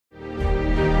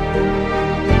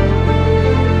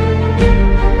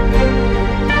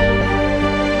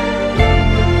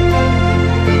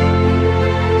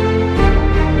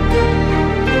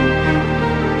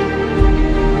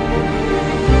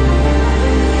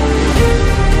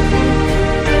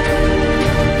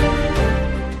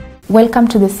Welcome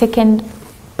to the second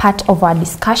part of our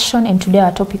discussion, and today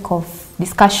our topic of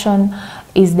discussion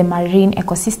is the marine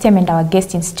ecosystem, and our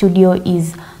guest in studio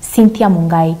is Cynthia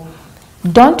Mungai.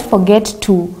 Don't forget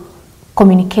to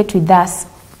communicate with us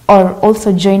or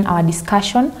also join our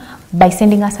discussion by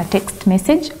sending us a text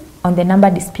message on the number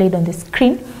displayed on the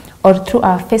screen or through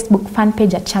our Facebook fan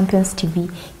page at Champions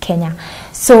TV Kenya.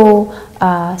 So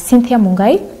Cynthia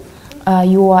Mungai,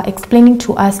 you are explaining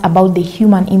to us about the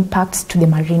human impacts to the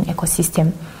marine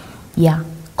ecosystem. Yeah,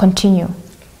 continue.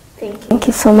 Thank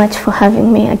you so much for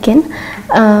having me again.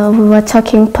 We were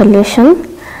talking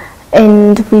pollution,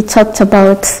 and we talked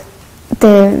about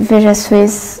the various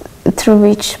ways through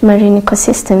which marine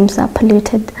ecosystems are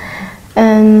polluted.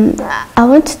 I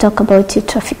want to talk about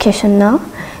eutrophication now.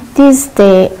 This is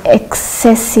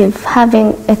the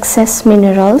having excess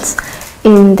minerals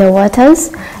in the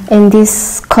waters, and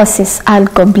this causes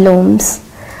algal blooms,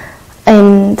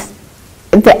 and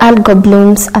the algal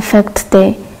blooms affect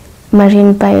the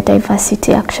marine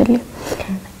biodiversity actually.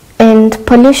 And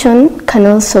pollution can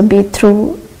also be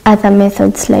through other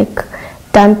methods like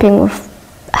dumping of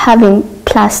having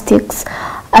plastics.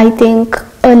 I think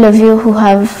all of you who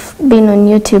have been on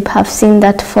YouTube have seen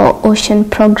that For Ocean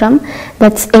program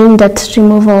that's aimed at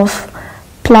removal of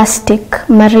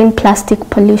marine plastic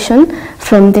pollution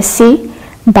from the sea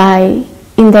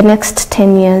in the next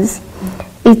 10 years.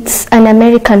 It's an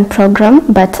American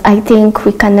program, but I think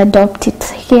we can adopt it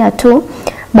here too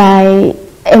by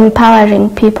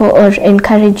empowering people or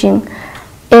encouraging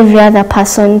every other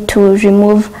person to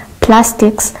remove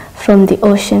plastics from the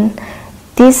ocean.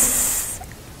 This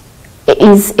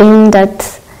is aimed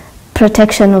at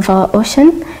protection of our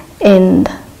ocean, and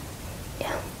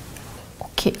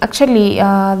okay, actually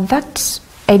that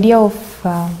idea of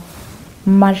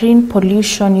marine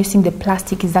pollution using the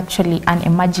plastic is actually an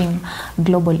emerging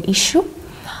global issue.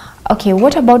 Okay,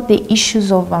 what about the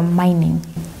issues of mining?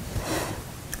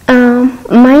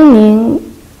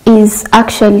 Mining is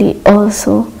actually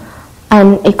also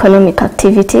an economic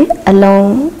activity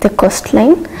along the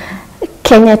coastline.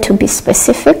 Kenya, to be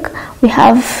specific, we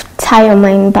have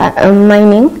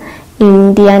mining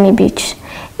in Diani Beach,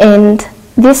 and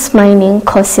this mining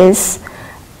causes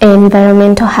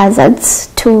environmental hazards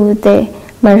to the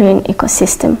marine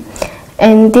ecosystem,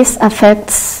 and this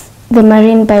affects the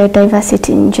marine biodiversity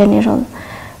in general.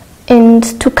 And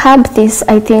to curb this,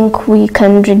 I think we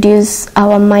can reduce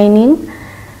our mining,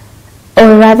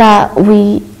 or rather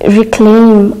we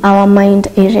reclaim our mined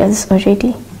areas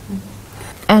already.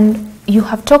 And you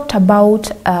have talked about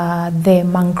the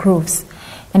mangroves,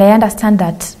 and I understand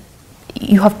that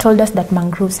you have told us that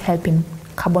mangroves help in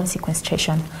carbon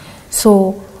sequestration.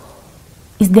 So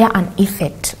is there an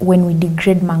effect when we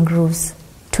degrade mangroves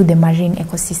to the marine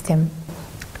ecosystem?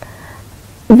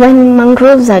 When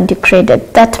mangroves are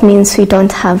degraded, that means we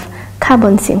don't have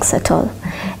carbon sinks at all.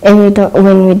 And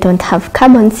when we don't have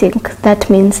carbon sink, that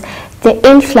means the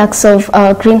influx of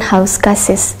our greenhouse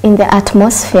gases in the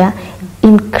atmosphere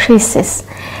increases.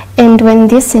 And when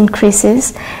this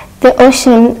increases, the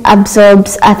ocean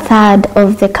absorbs a third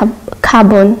of the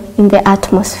carbon in the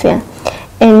atmosphere.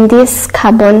 And this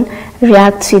carbon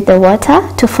reacts with the water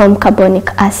to form carbonic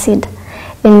acid.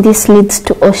 And this leads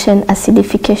to ocean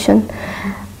acidification.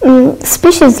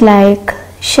 Species like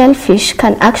shellfish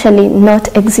can actually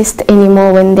not exist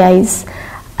anymore when there is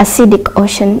acidic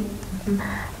ocean,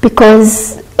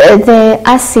 because the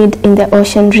acid in the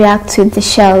ocean reacts with the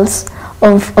shells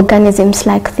of organisms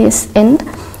like this, and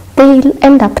they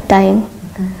end up dying.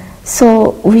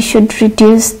 So we should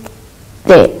reduce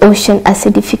the ocean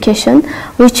acidification,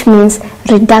 which means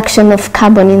reduction of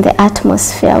carbon in the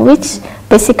atmosphere, which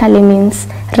basically means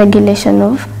regulation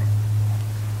of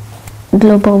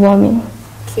global warming.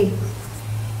 Okay.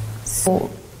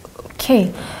 So,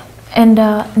 okay. And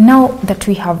now that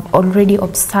we have already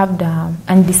observed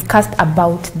and discussed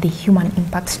about the human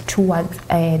impacts towards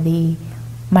the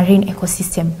marine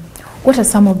ecosystem, what are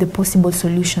some of the possible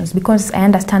solutions? Because I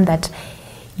understand that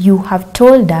you have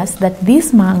told us that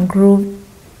this mangrove,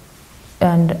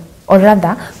 or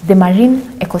rather the marine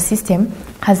ecosystem,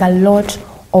 has a lot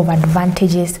of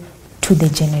advantages to the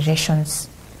generations,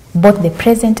 both the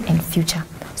present and future.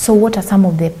 So what are some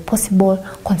of the possible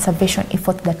conservation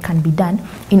efforts that can be done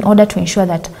in order to ensure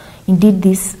that indeed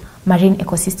this marine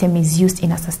ecosystem is used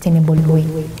in a sustainable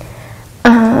way?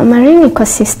 Marine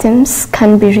ecosystems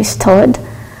can be restored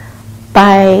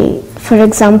by, for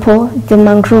example, the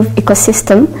mangrove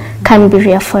ecosystem can be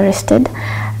reforested.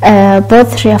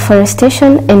 Both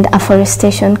reforestation and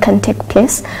afforestation can take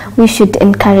place. We should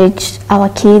encourage our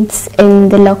kids and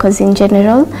the locals in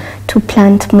general to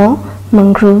plant more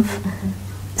mangrove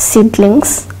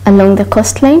seedlings along the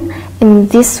coastline, and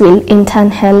this will in turn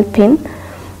help in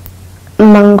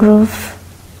mangrove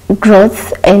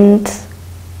growth and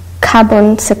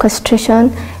carbon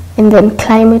sequestration, and then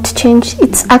climate change.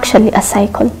 It's actually a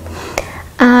cycle.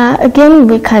 Again,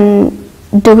 we can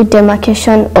do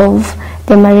demarcation of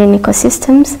the marine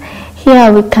ecosystems.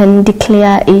 Here we can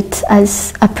declare it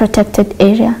as a protected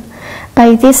area.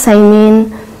 By this I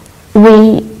mean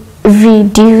we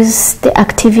reduce the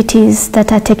activities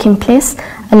that are taking place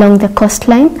along the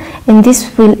coastline, and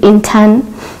this will in turn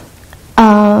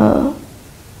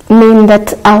mean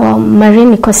that our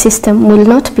marine ecosystem will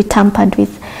not be tampered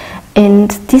with,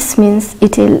 and this means the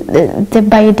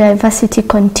biodiversity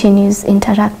continues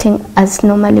interacting as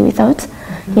normally without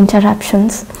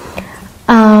interruptions.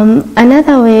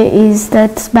 Another way is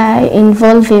that by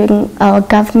involving our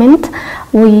government,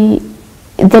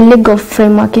 the legal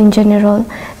framework in general,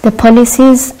 the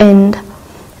policies and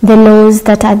the laws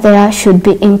that are there should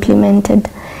be implemented.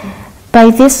 By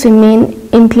this we mean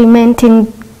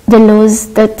implementing the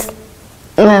laws that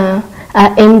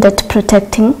are aimed at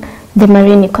protecting the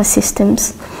marine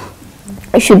ecosystems.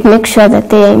 We should make sure that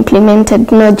they are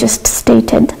implemented, not just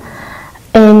stated,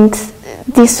 and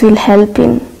this will help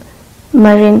in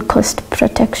marine coast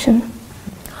protection.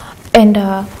 And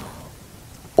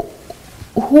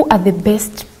who are the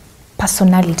best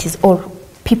personalities or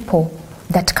people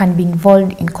that can be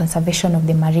involved in conservation of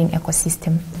the marine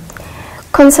ecosystem?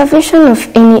 Conservation of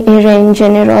any area in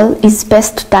general is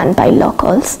best done by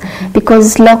locals,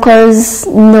 because locals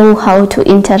know how to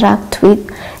interact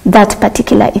with that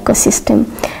particular ecosystem,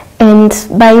 and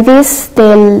by this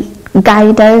they'll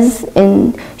guide us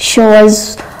and show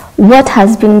us what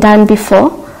has been done before,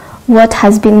 what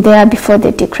has been there before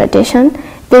the degradation.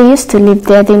 They used to live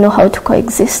there, they know how to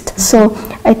coexist. So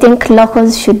I think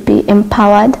locals should be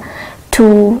empowered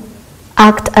to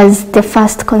act as the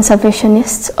first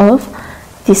conservationists of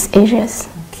these areas.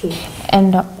 Okay.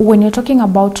 And when you're talking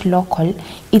about local,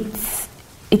 it's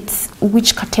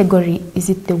which category? Is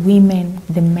it the women,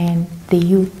 the men, the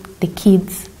youth, the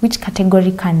kids? Which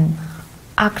category can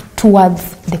act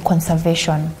towards the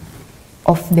conservation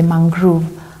of the mangrove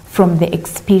from the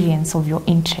experience of your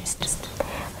interest?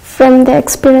 From the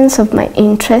experience of my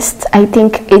interest, I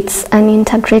think it's an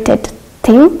integrated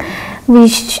thing. We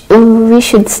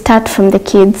should start from the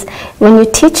kids. When you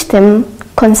teach them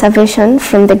conservation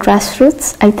from the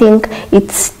grassroots, I think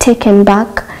it's taken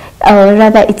back, or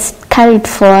rather it's carried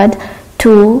forward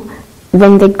to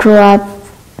when they grow up,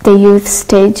 the youth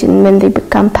stage, and when they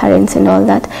become parents and all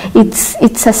that.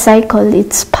 It's a cycle,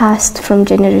 it's passed from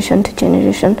generation to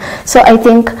generation. So I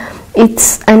think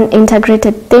it's an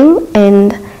integrated thing,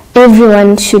 and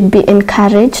everyone should be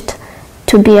encouraged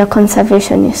to be a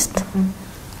conservationist.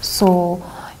 So,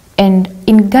 and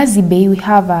in Gazi Bay we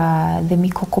have the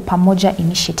Mikoko Pamoja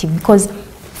initiative, because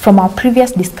from our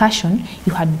previous discussion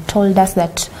you had told us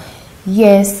that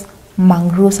yes,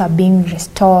 mangroves are being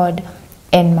restored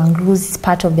and mangroves is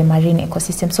part of the marine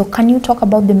ecosystem. So can you talk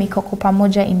about the Mikoko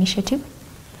Pamoja initiative?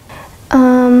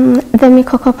 The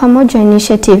Mikoko Pamoja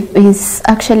initiative is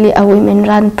actually a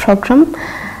women-run program,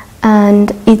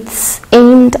 and it's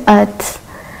aimed at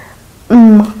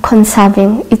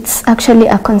conserving. It's actually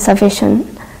a conservation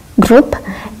group.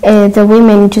 The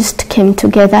women just came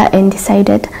together and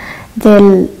decided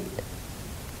they'll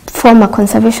form a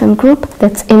conservation group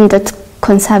that's aimed at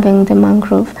conserving the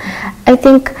mangrove. I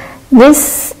think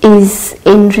this is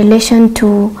in relation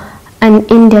to an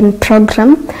Indian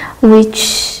program,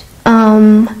 which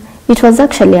it was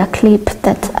actually a clip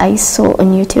that I saw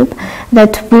on YouTube,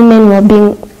 that women were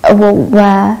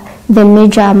the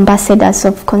major ambassadors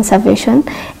of conservation,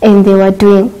 and they were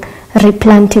doing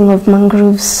replanting of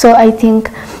mangroves. So I think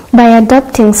by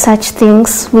adopting such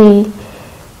things, we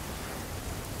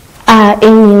are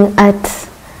aiming at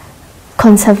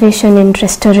conservation and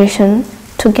restoration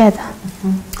together.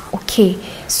 Okay,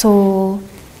 so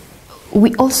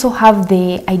we also have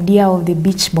the idea of the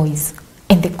beach boys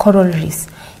and the coral reefs,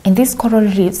 and these coral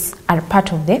reefs are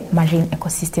part of the marine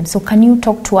ecosystem. So can you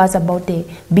talk to us about the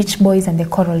beach boys and the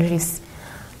coral reefs?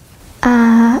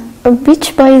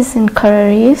 Beach boys and coral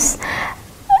reefs,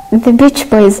 the beach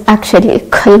boys actually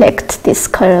collect these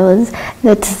corals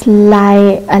that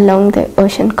lie along the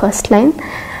ocean coastline.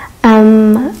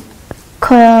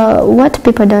 What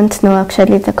people don't know,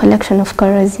 actually, the collection of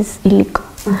corals is illegal,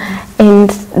 and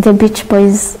the beach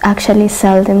boys actually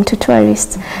sell them to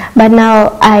tourists. But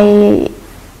now I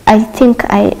think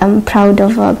I am proud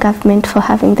of our government for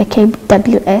having the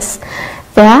KWS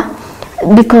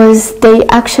there, because they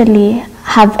actually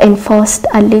have enforced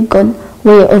a legal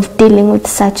way of dealing with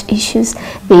such issues.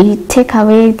 They take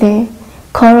away the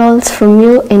corals from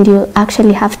you, and you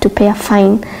actually have to pay a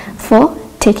fine for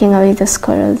taking away those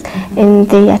corals, and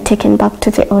they are taken back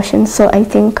to the ocean. So I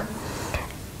think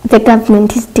the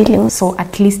government is dealing with. So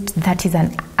at least that is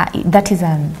a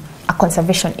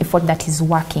conservation effort that is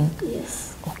working.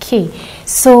 Yes. Okay,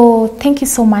 so thank you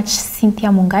so much, Cynthia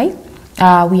Mungai.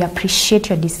 We appreciate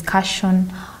your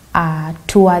discussion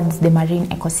towards the marine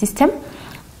ecosystem,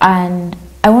 and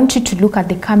I want you to look at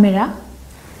the camera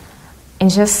and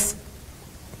just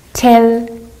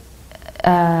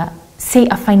say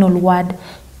a final word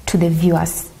to the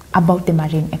viewers about the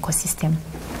marine ecosystem.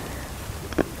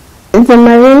 The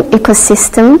marine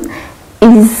ecosystem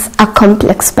is a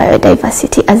complex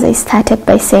biodiversity, as I started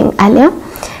by saying earlier,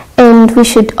 and we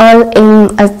should all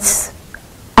aim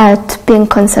at being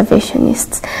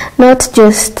conservationists, not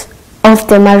just of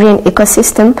the marine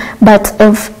ecosystem, but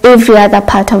of every other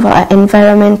part of our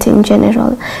environment in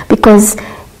general, because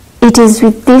it is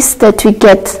with this that we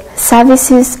get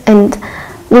services and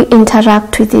we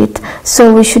interact with it.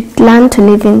 So we should learn to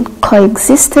live in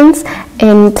coexistence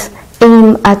and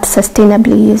aim at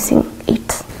sustainably using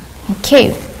it.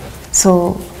 Okay,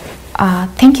 so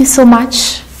thank you so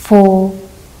much for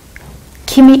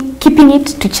keeping it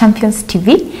to Champions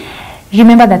TV.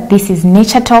 Remember that this is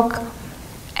Nature Talk,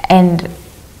 and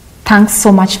thanks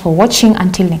so much for watching.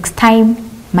 Until next time,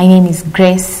 my name is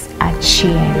Grace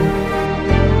Achieng.